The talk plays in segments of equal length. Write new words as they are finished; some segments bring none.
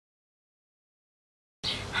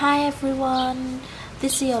Hi everyone,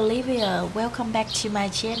 this is Olivia. Welcome back to my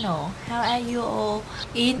channel. How are you all?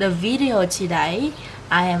 In the video today,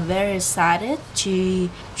 I am very excited to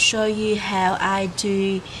show you how I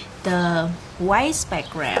do the waist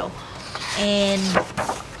background, and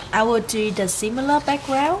I will do the similar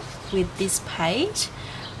background with this page.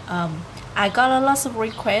 I got a lot of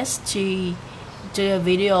requests to do a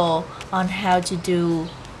video on how to do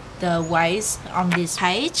the waist on this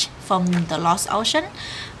page from the Lost Ocean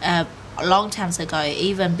a long time ago,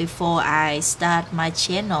 even before I start my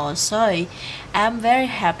channel. So I'm very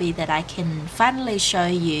happy that I can finally show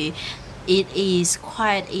you. It is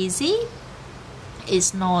quite easy,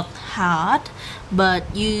 it's not hard,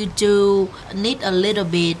 but you do need a little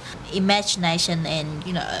bit imagination and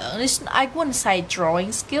I wouldn't say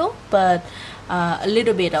drawing skill, but a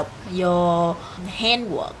little bit of your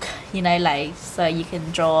handwork, like so you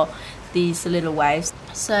can draw these little waves.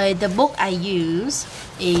 So the book I use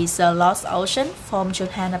is Lost Ocean from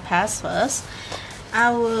Johanna Pasford.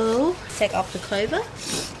 I will take off the cover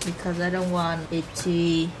because I don't want it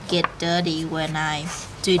to get dirty when I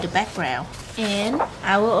do the background. And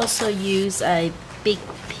I will also use a big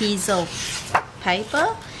piece of paper.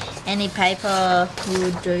 Any paper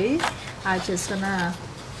will do. I'm just gonna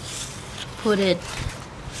put it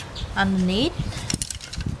underneath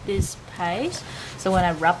this page, so when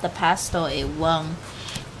I rub the pastel it won't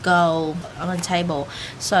go on the table.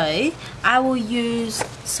 So I will use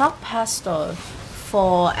soft pastel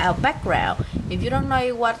for our background. If you don't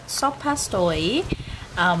know what soft pastel is,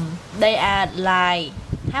 they are like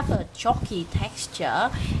have a chalky texture,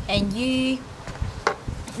 and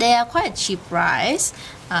they are quite cheap price,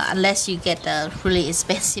 unless you get a really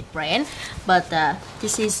expensive brand. But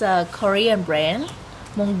this is a Korean brand,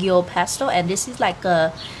 Mungyo Pastel, and this is like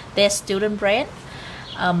their student brand.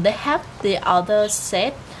 They have the other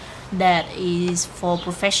set that is for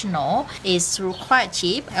professional. It's quite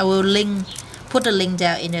cheap. I will put the link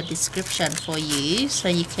down in the description for you, so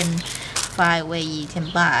you can find where you can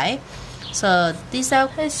buy. So these are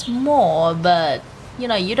small, but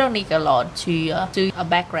you don't need a lot to do a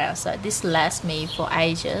background. So this lasts me for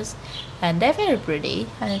ages, and they're very pretty.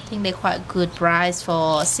 I think they're quite good price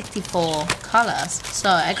for 64 colors. So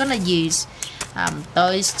I'm gonna use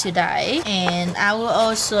those today, and I will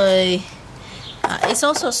also it's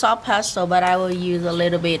also soft pastel, but I will use a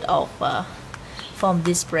little bit of from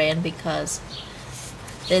this brand because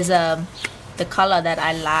there's the color that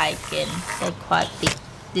I like, and they're quite big.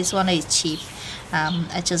 This one is cheap.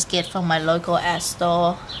 I just get from my local art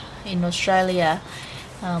store in Australia.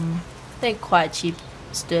 They're quite cheap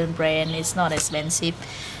student brand. It's not expensive,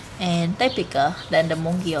 and they're bigger than the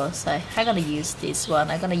Mungyo. So I'm gonna use this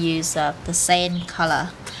one. I'm gonna use the sand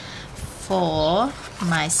color for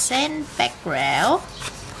my sand background.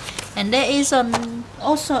 And there is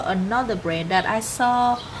also another brand that I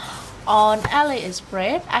saw on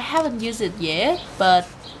AliExpress. I haven't used it yet, but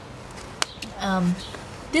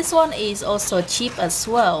this one is also cheap as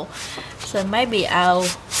well. So maybe I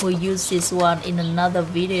will use this one in another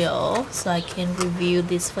video, so I can review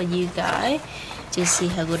this for you guys to see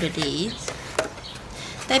how good it is.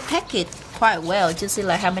 They pack it quite well. Just see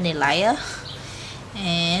like how many layers.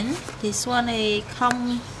 And this one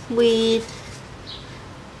come with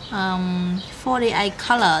 48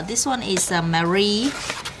 color. This one is a Marie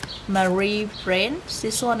brand.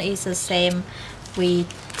 This one is the same with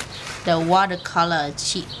the watercolor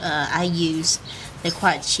cheap I use. They're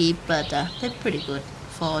quite cheap, but they're pretty good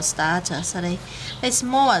for starters. So they're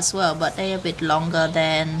small as well, but they're a bit longer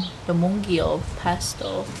than the Mungyo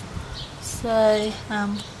pastel. So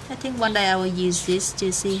I think one day I will use this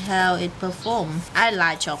to see how it performs. I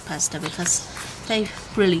like chalk pastel because they're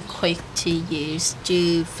really quick to use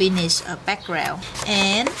to finish a background.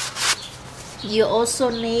 And you also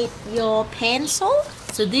need your pencil.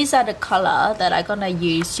 So these are the color that I'm gonna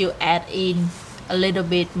use to add in a little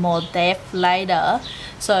bit more depth later.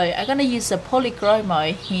 So I'm gonna use a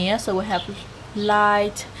polychromo here. So we have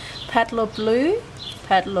light petal blue,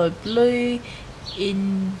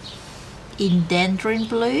 indentine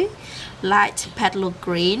blue, light petal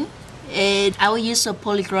green. And I will use a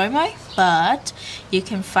polychromo, but you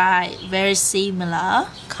can find very similar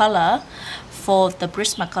color for the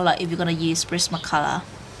Prismacolor if you're gonna use Prismacolor.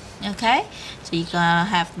 Okay, so you're gonna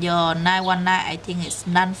have your 919, I think it's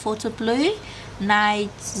non-photo blue,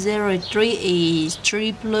 903 is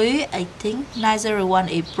tree blue, I think 901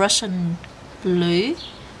 is Prussian blue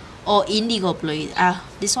or indigo blue.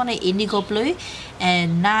 This one is indigo blue,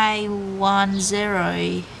 and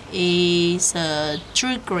 910 is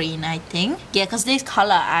true green, I think. Yeah, because this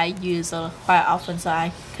color I use quite often, so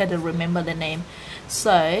I can't remember the name. So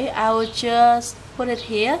I will just put it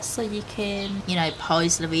here so you can, you know,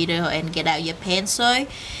 pause the video and get out your pencil.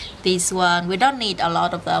 This one, we don't need a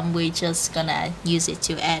lot of them. We're just gonna use it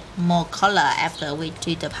to add more color after we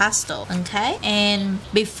do the pastel. Okay, and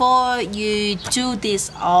before you do this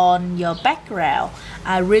on your background,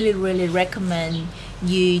 I really recommend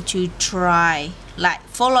you to try, like,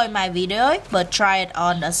 follow my video, but try it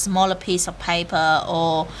on a smaller piece of paper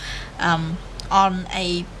or on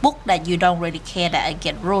a book that you don't really care that it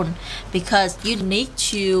get ruined, because you need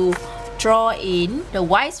to draw in the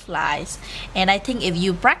white flies. And I think if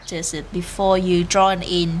you practice it before you draw it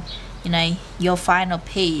in, you know, your final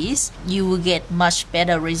piece, you will get much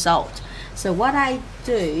better result. So what I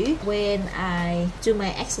do when I do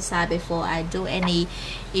my exercise before I do any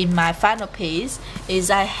in my final piece is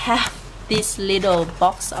I have this little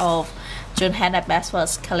box of John Hannah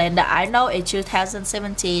Basford's calendar. I know it's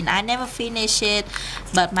 2017. I never finished it,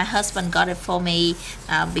 but my husband got it for me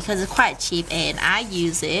because it's quite cheap, and I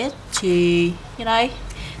use it to, you know,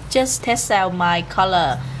 just test out my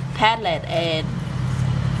color palette and,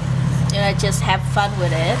 you know, just have fun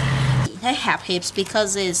with it. I have heaps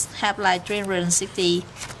because it's have like 360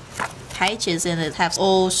 pages, and it has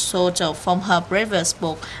all sorts of from her previous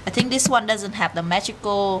book. I think this one doesn't have the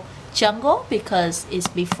magical jungle because it's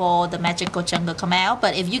before the magical jungle come out,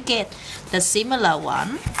 but if you get the similar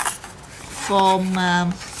one from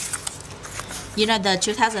you know, the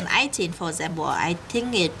 2018 for example, I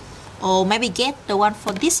think it, or maybe get the one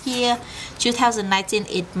for this year 2019,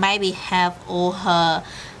 it maybe have all her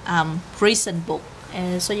recent book.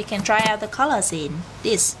 And so you can try out the colors in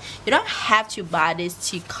this. You don't have to buy this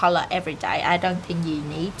to color every day. I don't think you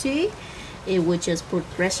need to. It would just put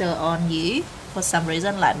pressure on you. For some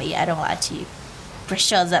reason, like me, I don't like to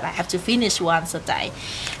pressure that I have to finish once a day.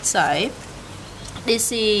 So this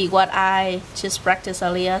is what I just practiced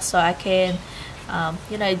earlier, so I can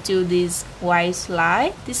you know, do this white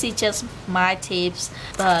slide. This is just my tips,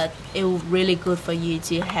 but it's really good for you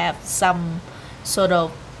to have some sort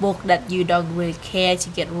of book that you don't really care to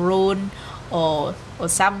get ruined, or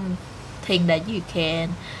something that you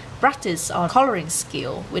can practice on coloring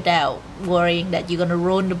skill without worrying that you're gonna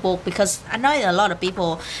ruin the book, because I know a lot of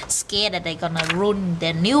people scared that they're gonna ruin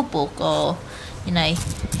their new book, or, you know,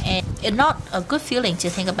 and it's not a good feeling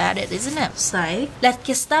to think about it, isn't it? So let's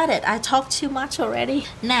get started. I talked too much already.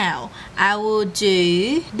 Now I will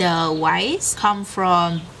do the whites come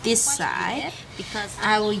from this side, because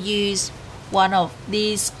I will use one of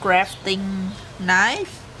these crafting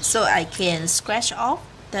knife so I can scratch off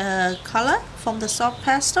the color from the soft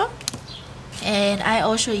pastel. And I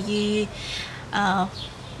also use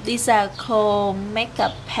these are called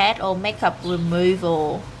makeup pad or makeup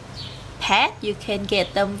removal pad. You can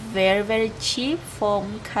get them very cheap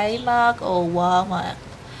from Kmart or Walmart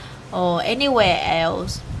or anywhere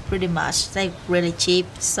else, pretty much. They're really cheap,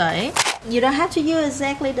 so you don't have to use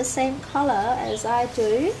exactly the same color as I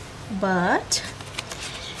do, but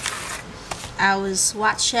I will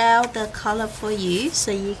swatch out the color for you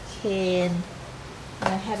so you can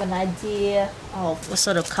have an idea of what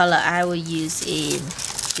sort of color I will use in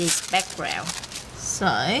this background. So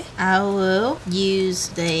I will use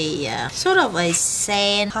the sort of a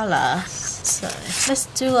sand color. So let's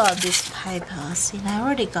do all this paper. See, I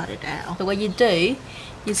already got it out. So what you do,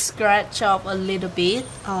 you scratch off a little bit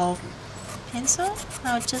of pencil.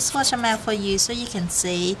 I'll just swatch them out for you so you can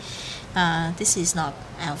see. This is not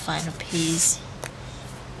our final piece.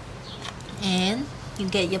 And you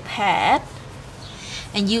get your pad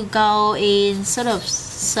and you go in sort of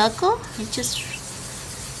circle and just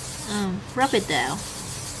rub it down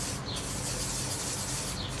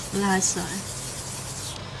like so.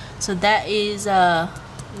 So that is a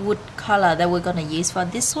wood color that we're gonna use for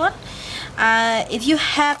this one. If you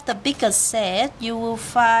have the bigger set, you will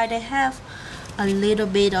find they have a little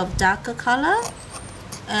bit of darker color,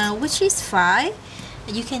 which is fine.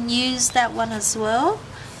 You can use that one as well,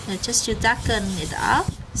 just to darken it up.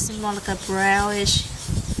 It's more like a brownish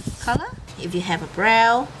color. If you have a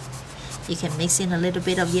brown, you can mix in a little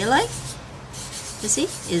bit of yellow. You see,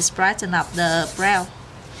 it's brighten up the brown,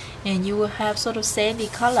 and you will have sort of sandy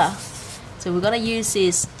color. So we're gonna use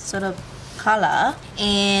this sort of color.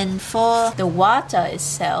 And for the water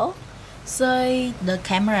itself, so the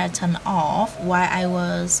camera turned off while I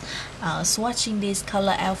was swatching this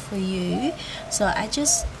color out for you. So I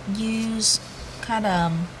just use kind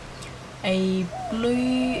of a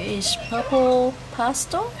bluish purple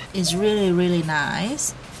pastel. It's really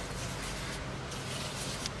nice.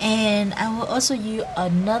 And I will also use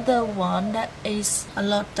another one that is a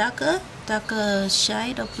lot darker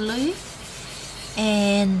shade of blue.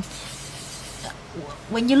 And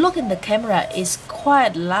when you look in the camera, it's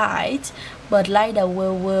quite light, but later we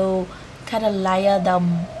will kind of layer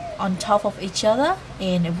them on top of each other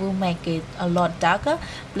and it will make it a lot darker.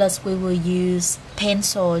 Plus we will use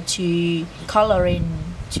pencil to color in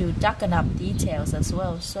to darken up details as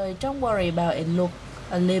well, so don't worry about it look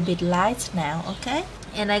a little bit light now. Okay,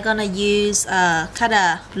 and I'm gonna use kind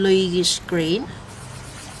of bluish green.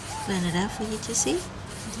 Blend it out for you to see.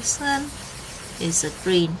 This one is a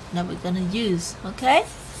green that we're gonna use. Okay,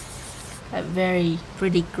 a very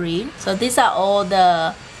pretty green. So these are all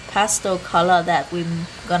the pastel color that we're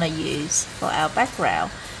gonna use for our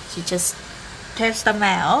background. So just test them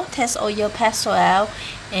out, test all your pastel out,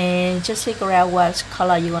 and just figure out what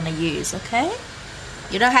color you want to use. Okay,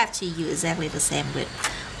 you don't have to use exactly the same with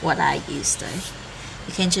what I used though.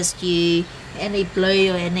 You can just use any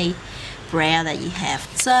blue or any brown that you have.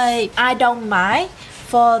 So I don't mind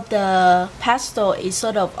for the pastel is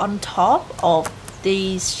sort of on top of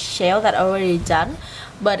the shell that already done,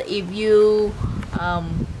 but if you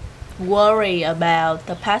worry about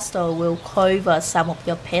the pastel will cover some of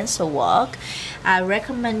your pencil work, I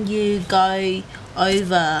recommend you go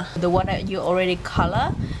over the one that you already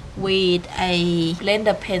color with a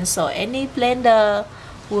blender pencil. Any blender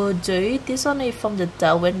will do. This one is from the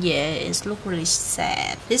Darwin. Yeah, it's look really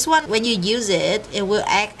sad. This one, when you use it, it will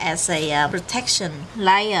act as a protection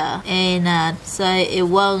layer, and so it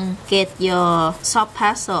won't get your soft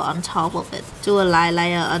pastel on top of it. Do a light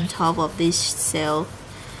layer on top of this cell,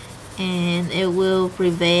 and it will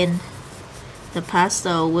prevent the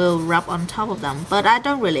pastel will rub on top of them. But I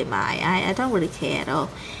don't really mind. I don't really care at all.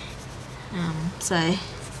 So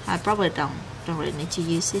I probably don't really need to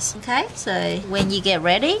use this. Okay, so when you get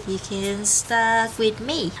ready, you can start with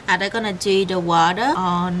me. I'm gonna do the water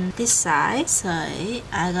on this side, so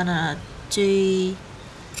I'm gonna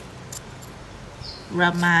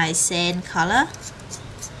rub my sand color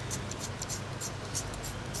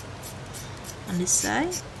on this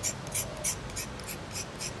side.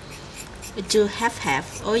 We do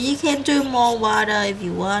half, or you can do more water if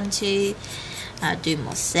you want to, do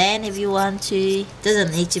more sand if you want to.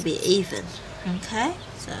 Doesn't need to be even. Okay,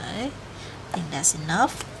 so I think that's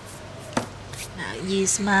enough. Now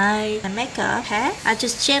use my makeup pad. I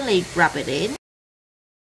just gently rub it in.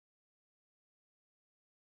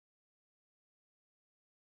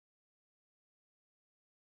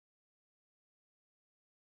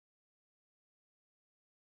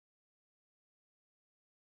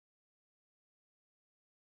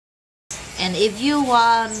 And if you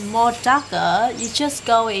want more darker, you just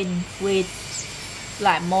go in with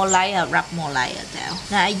like more layer, rub more layer down.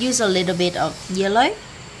 Now I use a little bit of yellow,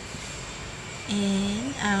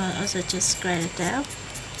 and I will also just spread it down.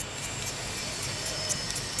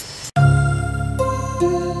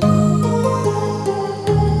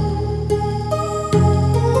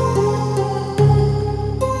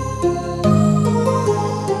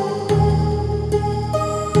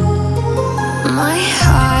 My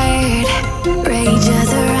heart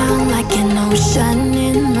rages around like an ocean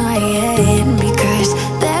in my head, because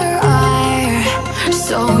there are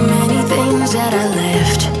so many things that I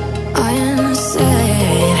left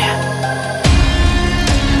unsaid.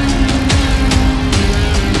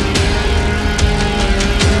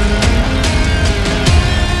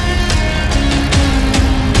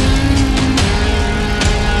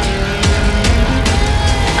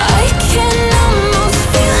 I can almost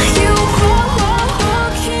feel you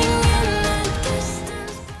walking in the distance.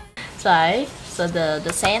 So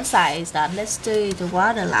the sand side is done. Let's do the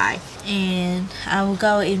water line, and I will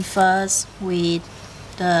go in first with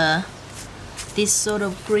this sort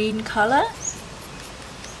of green color.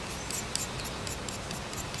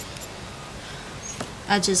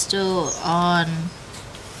 I just do on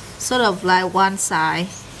sort of like one side,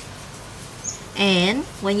 and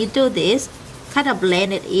when you do this, kind of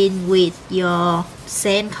blend it in with your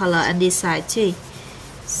sand color on this side too.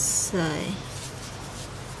 So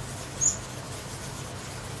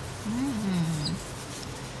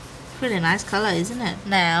pretty nice color, isn't it?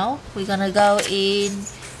 Now we're gonna go in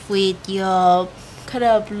with your kind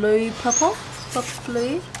of blue purple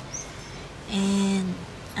blue, and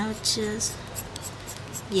I'll just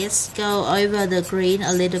go over the green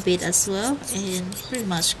a little bit as well, and pretty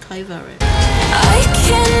much cover it. I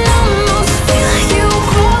can almost feel you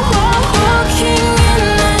walking in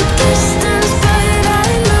the distance, but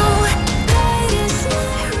I know that is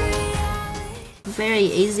not reality. Very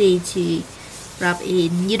easy to rub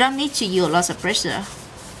in. You don't need to use lots of pressure.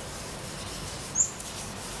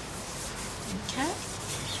 Okay.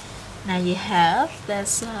 Now you have that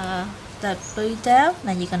blue down.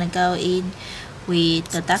 Now you're gonna go in with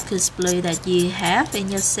the darkest blue that you have in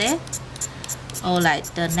your set. or like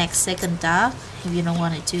the next second dark if you don't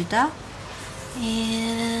want it too dark.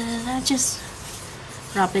 And I just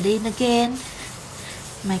rub it in again,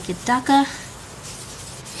 make it darker.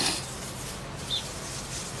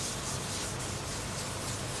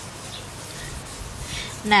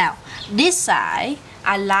 Now this side,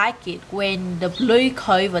 I like it when the blue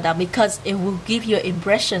cover them because it will give you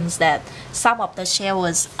impressions that some of the shell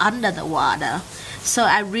was under the water. So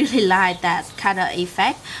I really like that kind of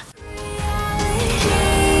effect.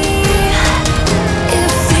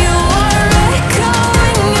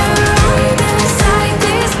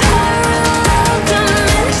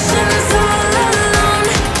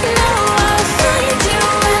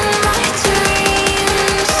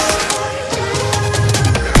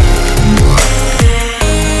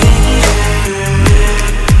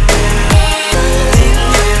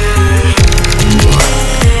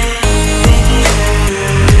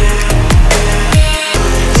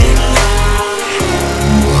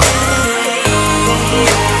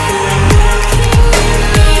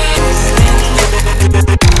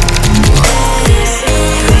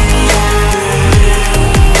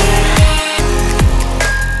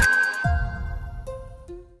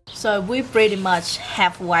 So we pretty much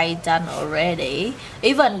halfway done already.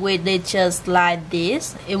 Even with it just like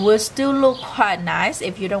this, it will still look quite nice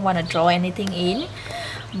if you don't want to draw anything in.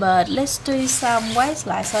 But let's do some white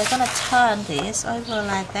lines. So I'm gonna turn this over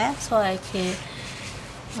like that so I can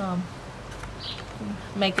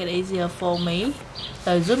make it easier for me.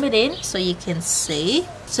 So zoom it in so you can see.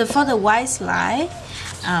 So for the white line,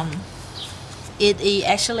 it is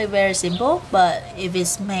actually very simple, but if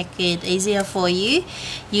it's make it easier for you,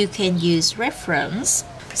 you can use reference.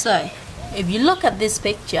 So if you look at this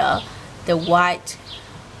picture, the white,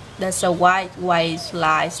 there's a white lines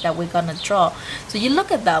that we're gonna draw. So you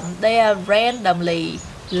look at them, they are randomly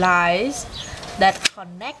lines that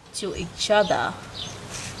connect to each other.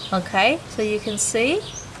 Okay, so you can see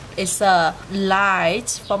it's a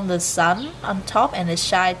light from the sun on top and a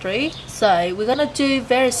shine through. So we're gonna do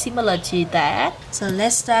very similar to that. So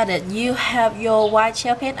let's start it. You have your white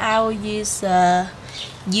gel pen. I will use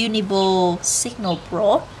Uniball Signal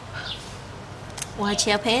Pro white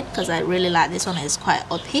gel pen because I really like this one. It's quite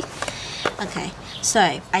opaque. Okay,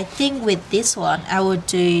 so I think with this one I will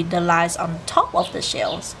do the lines on top of the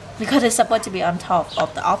shells because it's supposed to be on top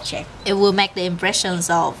of the object. It will make the impressions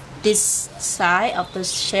of this side of the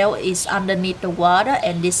shell is underneath the water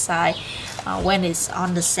and this side when it's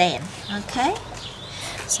on the sand. Okay,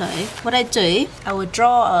 so what I do, I will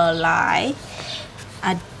draw a line.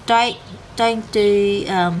 I don't do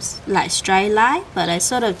like straight line, but I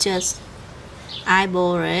sort of just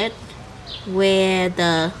eyeball it where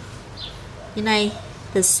the, you know,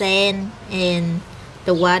 the sand and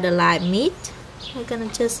the water line meet. I'm gonna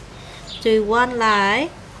just do one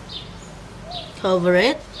line, cover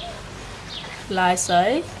it like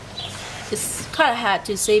so. It's kind of hard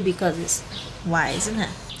to see because it's white, isn't it?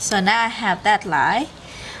 So now I have that line,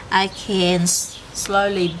 I can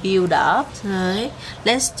slowly build up. So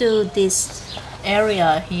let's do this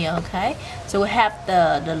area here. Okay, so we have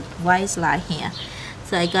the white line here,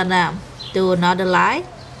 so I'm gonna do another line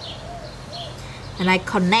and I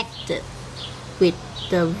connect it with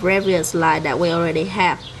the previous line that we already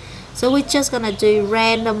have. So we're just gonna do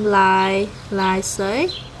random line like so,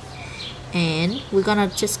 and we're gonna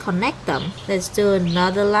just connect them. Let's do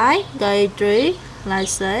another line, go through like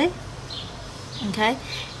so. Okay,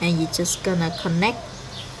 and you're just gonna connect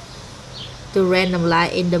the random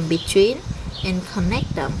line in the between and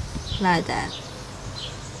connect them like that.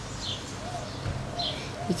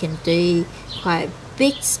 You can do quite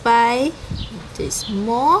big spy, do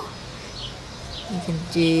small, you can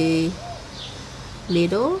do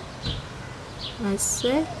little like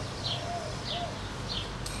so.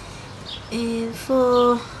 And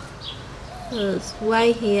for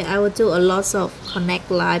right here, I will do a lot of connect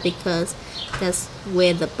line because that's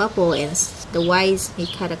where the bubble and the white is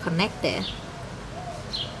kind of connect there.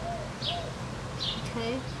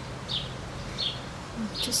 Okay,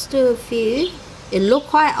 just do a few. It look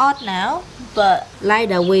quite odd now, but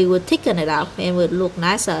later we will thicken it up and will look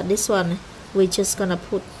nicer. This one we're just gonna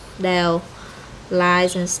put down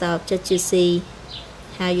lines and stuff just to see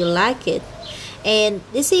how you like it. And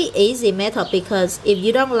this is easy method because if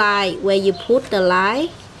you don't like where you put the line,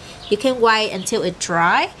 you can wait until it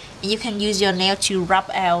dry and you can use your nail to rub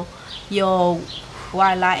out your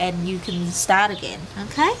white line and you can start again.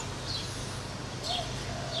 Okay,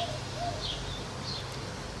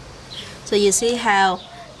 so you see how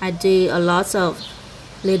I do a lot of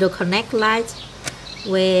little connect lines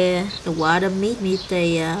where the water meet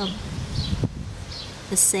the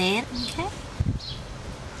sand. Okay,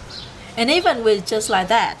 And even with just like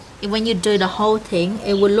that, when you do the whole thing,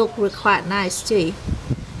 it will look quite nice too.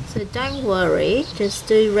 So don't worry, just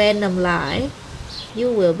do random line,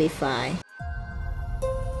 you will be fine.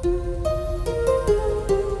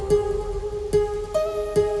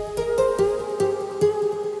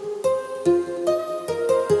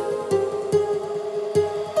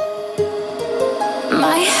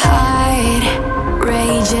 My heart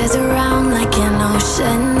rages around like an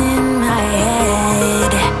ocean in my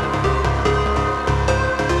head.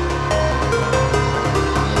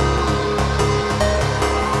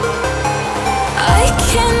 I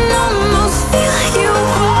can almost feel you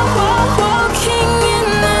walking in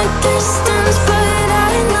the distance, but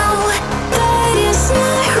I know that it's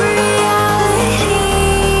not reality.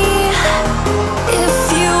 If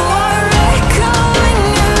you are echoing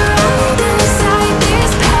around inside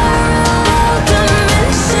these parallel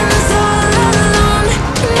dimensions all alone,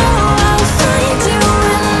 know I'll find you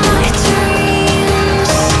in my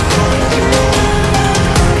dreams.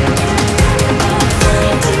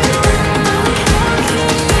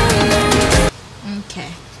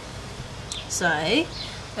 Okay, so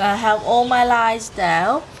I have all my lines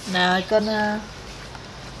down. Now I'm gonna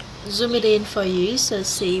zoom it in for you so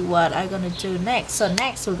see what I'm gonna do next. So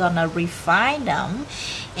next we're gonna refine them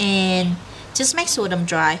and just make sure them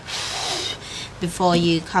dry before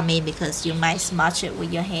you come in, because you might smudge it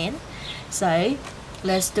with your hand. So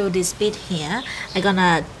let's do this bit here. I'm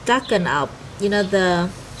gonna darken up, you know, the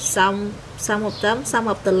some of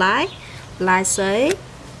the line say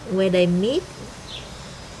where they meet.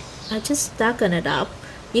 I just darken it up.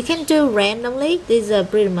 You can do randomly. These are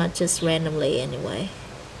pretty much just randomly anyway.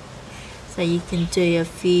 So you can do a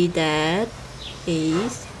few that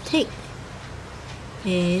is thick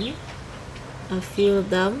and a few of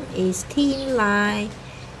them is thin line.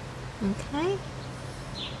 Okay,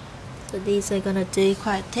 so these are gonna do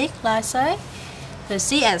quite thick like so. So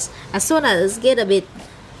see, as soon as it get a bit,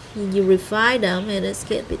 you refine them and it's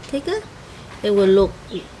get a bit thicker, it will look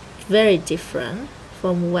very different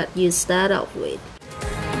from what you start off with.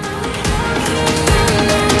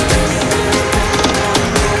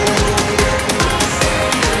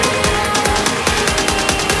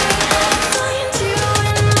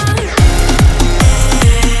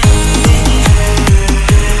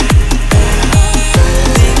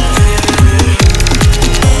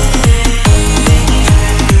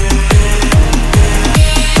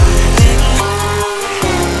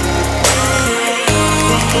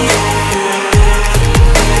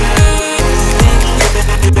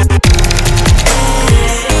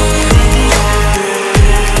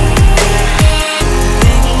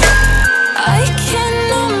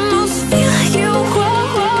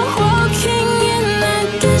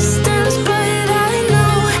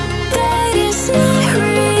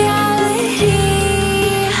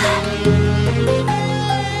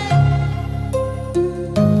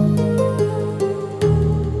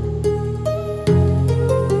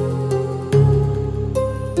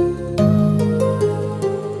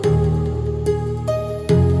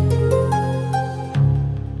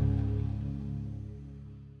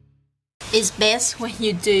 It's best when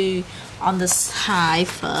you do on the side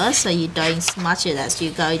first, so you don't smudge it as you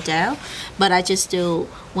go down, but I just do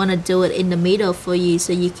want to do it in the middle for you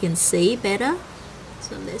so you can see better.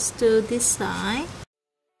 So let's do this side.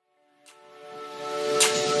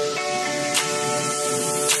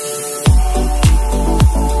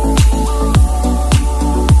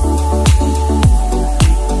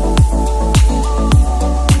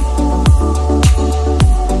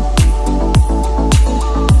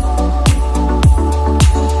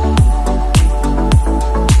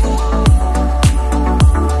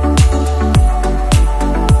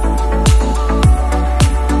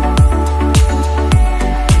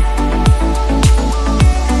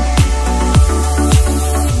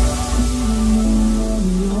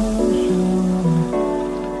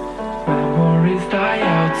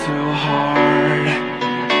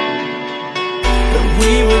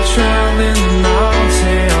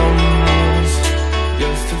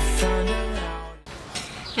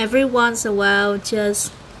 Every once in a while,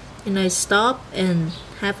 just stop and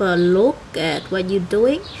have a look at what you're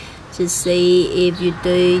doing to see if you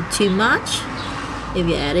do too much, if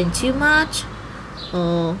you're adding too much,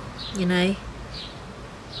 or if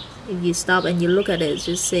you stop and you look at it,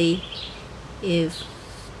 just see if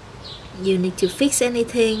you need to fix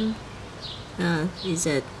anything. Is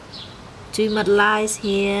it too much lines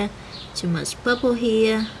here, too much purple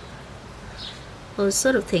here, or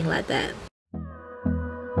sort of thing like that.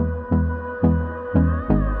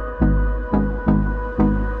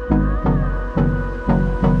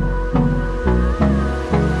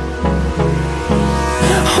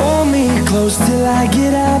 Hold me close till I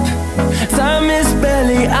get up. Time is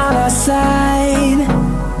barely on our side.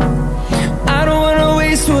 I don't wanna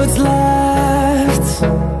waste what's left.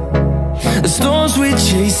 The storms we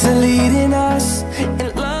chase are leading us,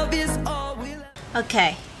 and love is all we'll...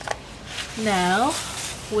 Okay, now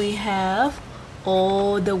we have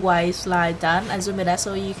all the white slide done. I zoom it out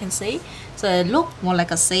so you can see. So it looks more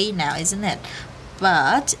like a C now, isn't it?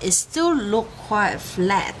 But it still look quite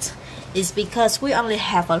flat. It's because we only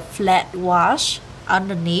have a flat wash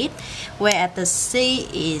underneath, where at the C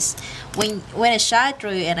is when it shine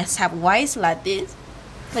through and it have whites like this,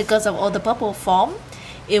 because of all the bubble form,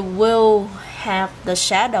 it will have the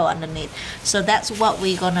shadow underneath. So that's what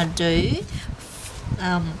we're gonna do.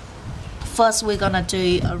 First we're gonna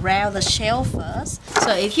do around the shell first.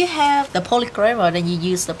 So if you have the polychroma, then you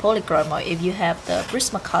use the polychroma. If you have the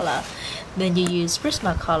Prismacolor, then you use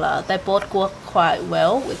Prismacolor. They both work quite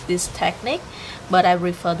well with this technique, but I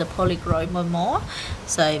prefer the polychroma more.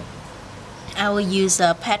 So I will use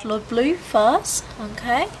a petal blue first.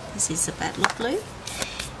 Okay, this is the petal blue,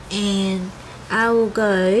 and I will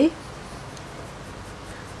go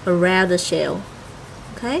around the shell.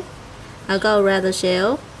 Okay, I'll go around the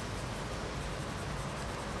shell.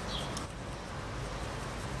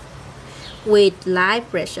 With light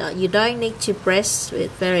pressure. You don't need to press it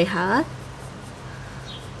very hard.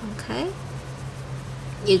 Okay,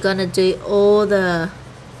 you're gonna do all the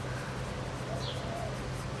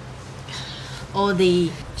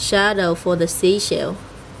shadow for the seashell.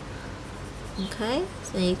 Okay,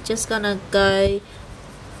 so you're just gonna go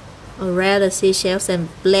around the seashells and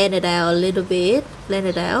blend it out a little bit. Blend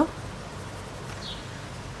it out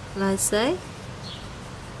like so.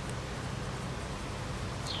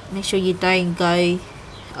 Make sure you don't go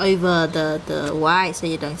over the white so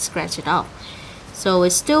you don't scratch it off. So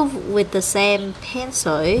it's still with the same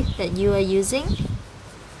pencil that you are using.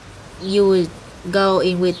 You will go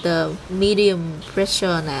in with the medium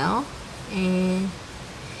pressure now, and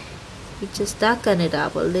you just darken it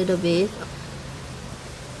up a little bit.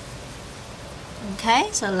 Okay,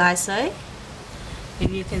 so like so.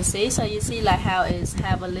 If you can see, so you see like how it's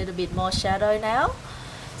have a little bit more shadow now.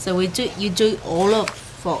 So you do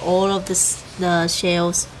for all of the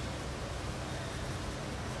shells.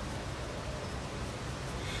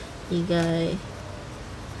 You go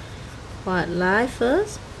white light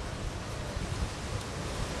first.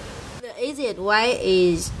 The easiest way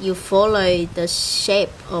is you follow the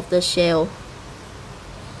shape of the shell,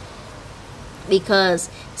 because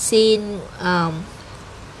seeing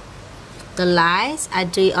the lines I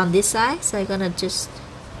do on this side, so I'm gonna just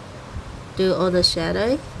do all the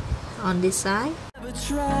shadow on this side.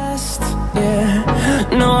 Trust, yeah.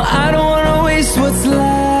 No, I don't wanna waste what's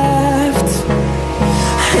left.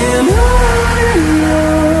 And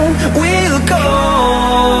on we'll go,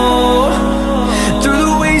 through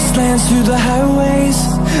the wastelands, through the highways,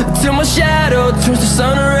 till my shadow turns to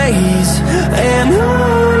sun rays. And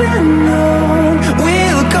on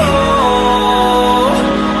we'll go,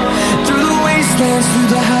 through the wastelands, through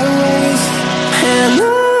the highways, and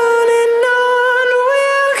on.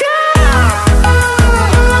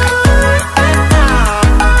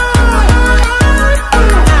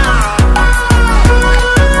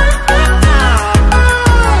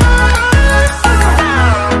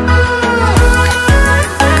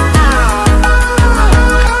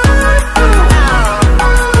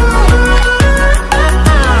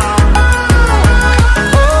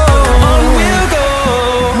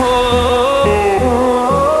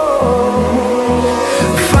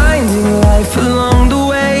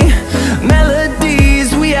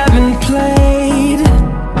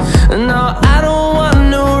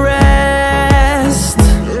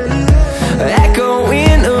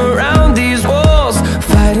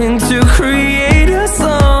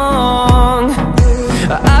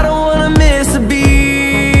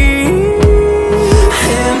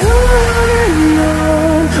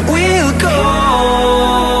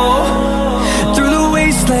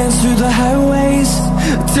 Through the highways,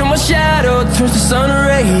 till my shadow turns to sun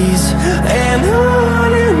rays. And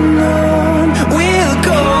on we'll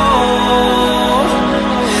go,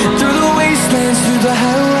 through the wastelands, through the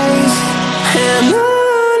highways, and on.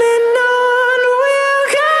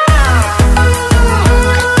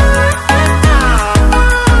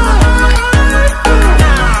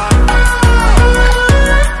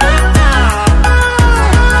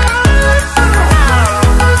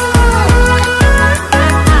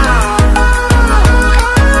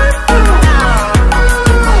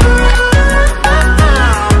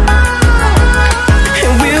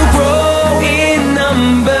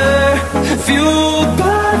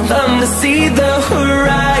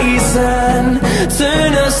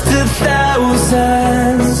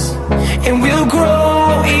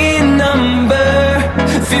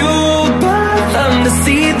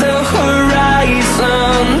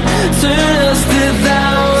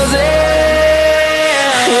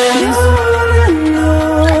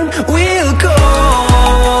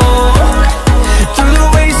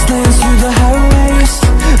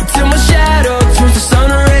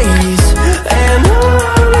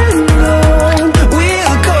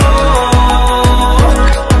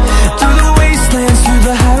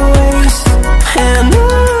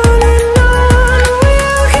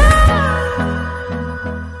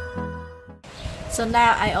 So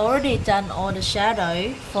now I already done all the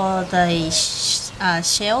shadow for the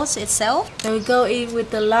shells itself. So we go in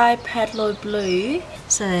with the light petal blue.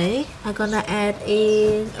 So I'm gonna add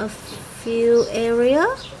in a few area.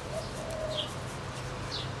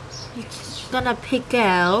 You're gonna pick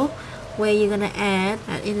out where you're gonna add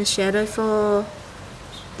in the shadow for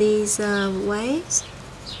these waves.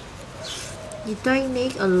 You don't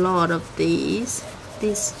need a lot of this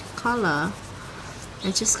color.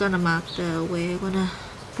 I'm just gonna mark the where I'm gonna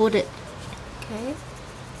put it. Okay,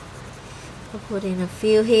 I'll put in a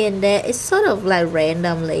few here and there. It's sort of like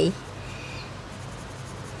randomly.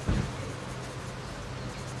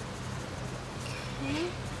 Okay.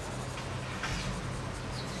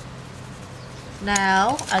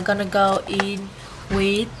 Now I'm gonna go in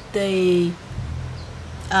with the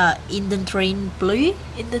Indentrin blue.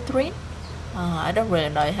 Indentrin. I don't really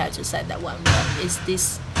know how to say that one, but it's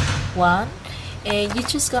this one. And you're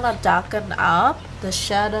just gonna darken up the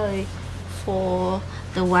shadow for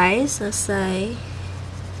the waves. Let's say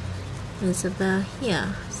it's about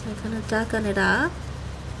here, so I'm gonna darken it up.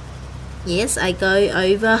 Yes, I go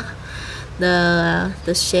over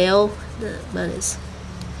the shell, but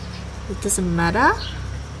it doesn't matter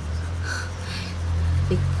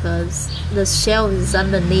because the shell is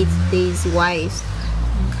underneath these waves.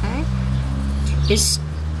 Okay,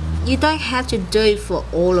 you don't have to do it for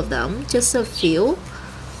all of them, just a few.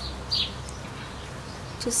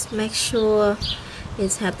 Just make sure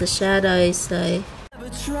it's have the shadows. So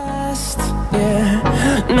trust, yeah.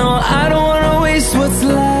 No, I don't wanna waste what's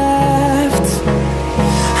left.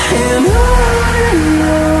 And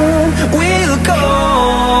on we'll go,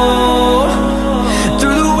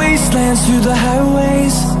 through the wastelands, through the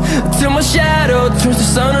highways, till my shadow turns to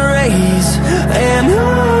sun rays. And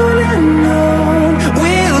on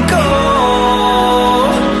we'll go,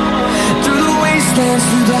 through the wastelands,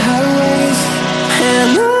 through the highways,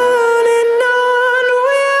 and on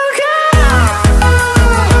we'll go.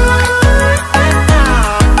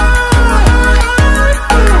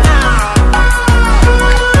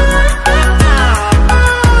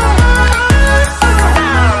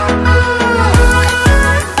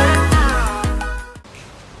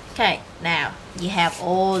 okay, now you have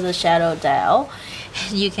all the shadow down.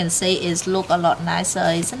 You can see it's look a lot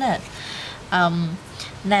nicer, isn't it?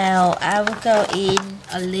 Now I will go in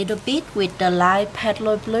a little bit with the light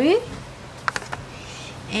petal blue,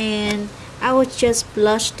 and I will just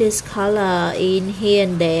blush this color in here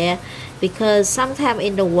and there, because sometimes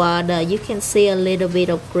in the water you can see a little bit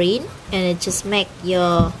of green, and it just make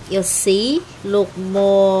your sea look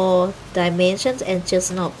more dimensions and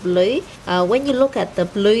just not blue. When you look at the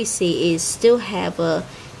blue sea, it still have a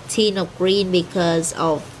tint of green because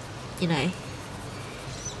of, you know,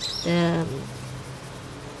 the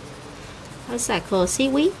what's that called,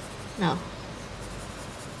 seaweed? No,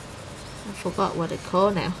 I forgot what it's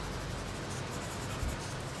called now.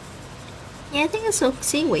 Yeah, I think it's a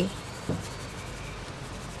seaweed,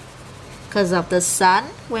 because of the sun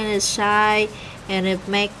when it shine, and it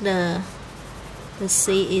make the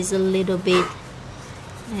sea is a little bit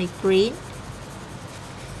like green.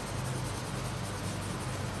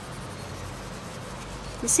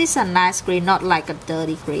 This is a nice green, not like a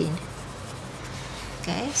dirty green.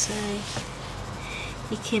 Okay, so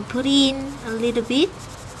you can put in a little bit.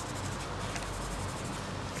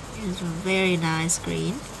 It's a very nice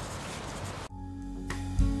green.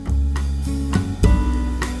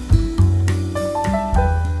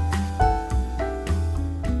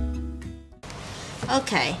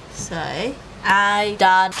 Okay, so I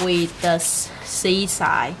done with the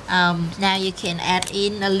seaside. Now you can add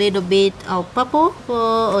in a little bit of purple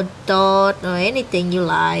or dot or anything you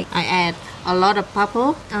like. I add a lot of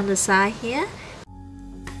purple on the side here.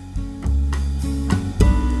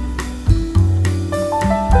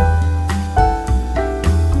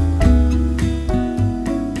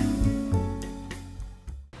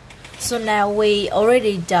 So now we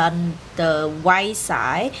already done the white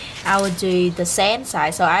side. I will do the sand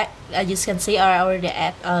side. So as you can see, I already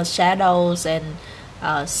add shadows and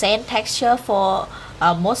sand texture for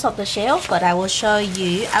most of the shell, but I will show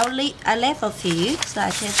you. I left a few, so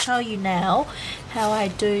I can show you now how I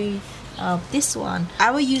do this one.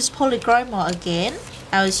 I will use polychroma again.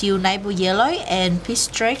 I will use navel yellow and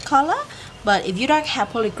peach red color. But if you don't have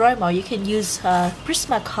polychroma, you can use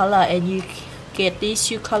Prismacolor, and you get these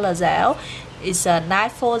two colors out. It's a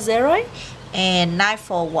 940 and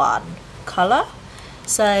 941 color.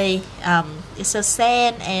 So it's a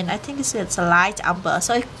sand, and I think it's a light umber,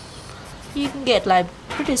 so you can get like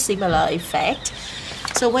pretty similar effect.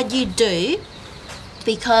 So what you do,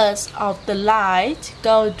 because of the light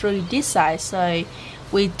go through this side, so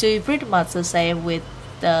we do pretty much the same with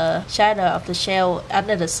the shadow of the shell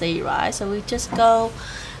under the sea, right? So we just go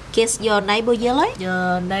get your neighbor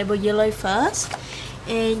yellow first,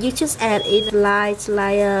 and you just add in light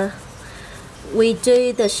layer. We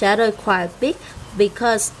do the shadow quite big,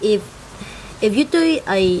 because if you do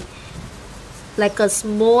like a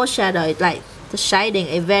small shadow, like the shading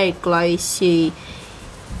is very close to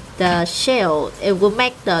the shell, it will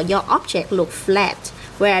make your object look flat.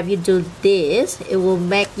 Where if you do this, it will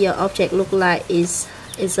make your object look like it's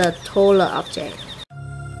a taller object.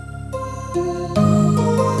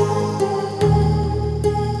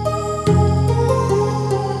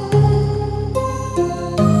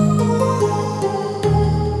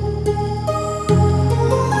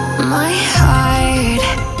 My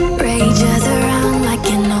heart rages around like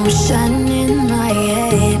an ocean in my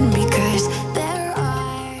head, because there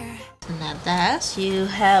are... Now that you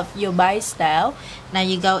have your base style, now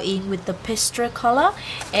you go in with the pastel color,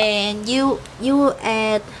 and you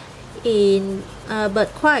add in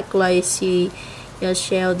but quite close to your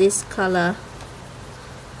shell, this color,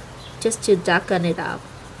 just to darken it up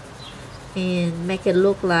and make it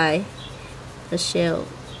look like the shell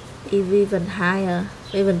is even higher,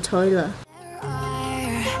 even taller.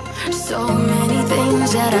 There are so many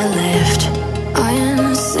things that I left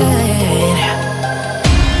unsaid.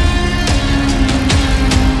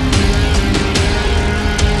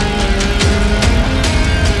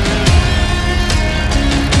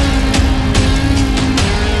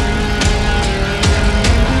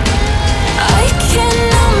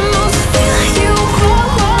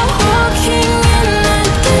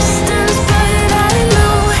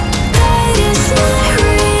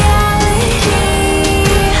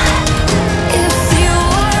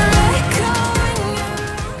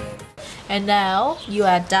 And now you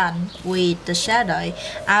are done with the shadow.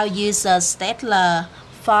 I'll use a Staedtler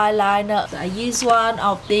fine liner. I use one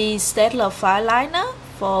of these Staedtler fine liner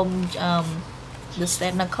from the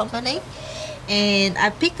Staedtler company, and I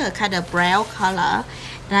pick a kind of brown color,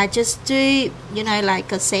 and I just do, you know,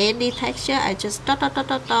 like a sandy texture. I just dot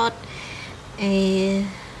and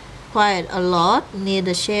quite a lot near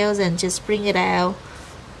the shells, and just bring it out.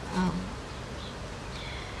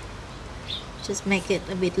 Just make it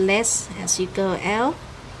a bit less as you go out.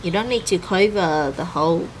 You don't need to cover the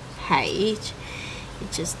whole page. You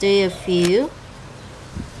just do a few,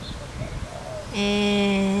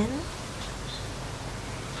 and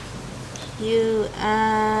you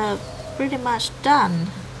are pretty much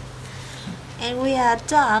done. And we are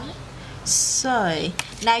done. So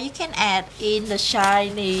now you can add in the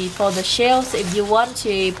shiny for the shells if you want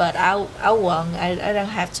to, but I won't. I don't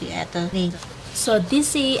have to add the need. So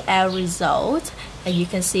this is our result, and you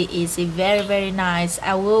can see it's very nice.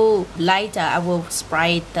 I will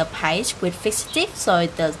spray the page with fixative so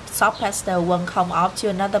the soft pastel won't come off to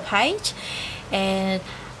another page. And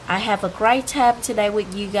I have a great time today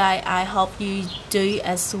with you guys. I hope you do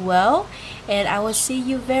as well, and I will see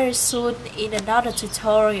you very soon in another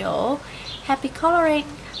tutorial. Happy coloring.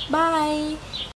 Bye.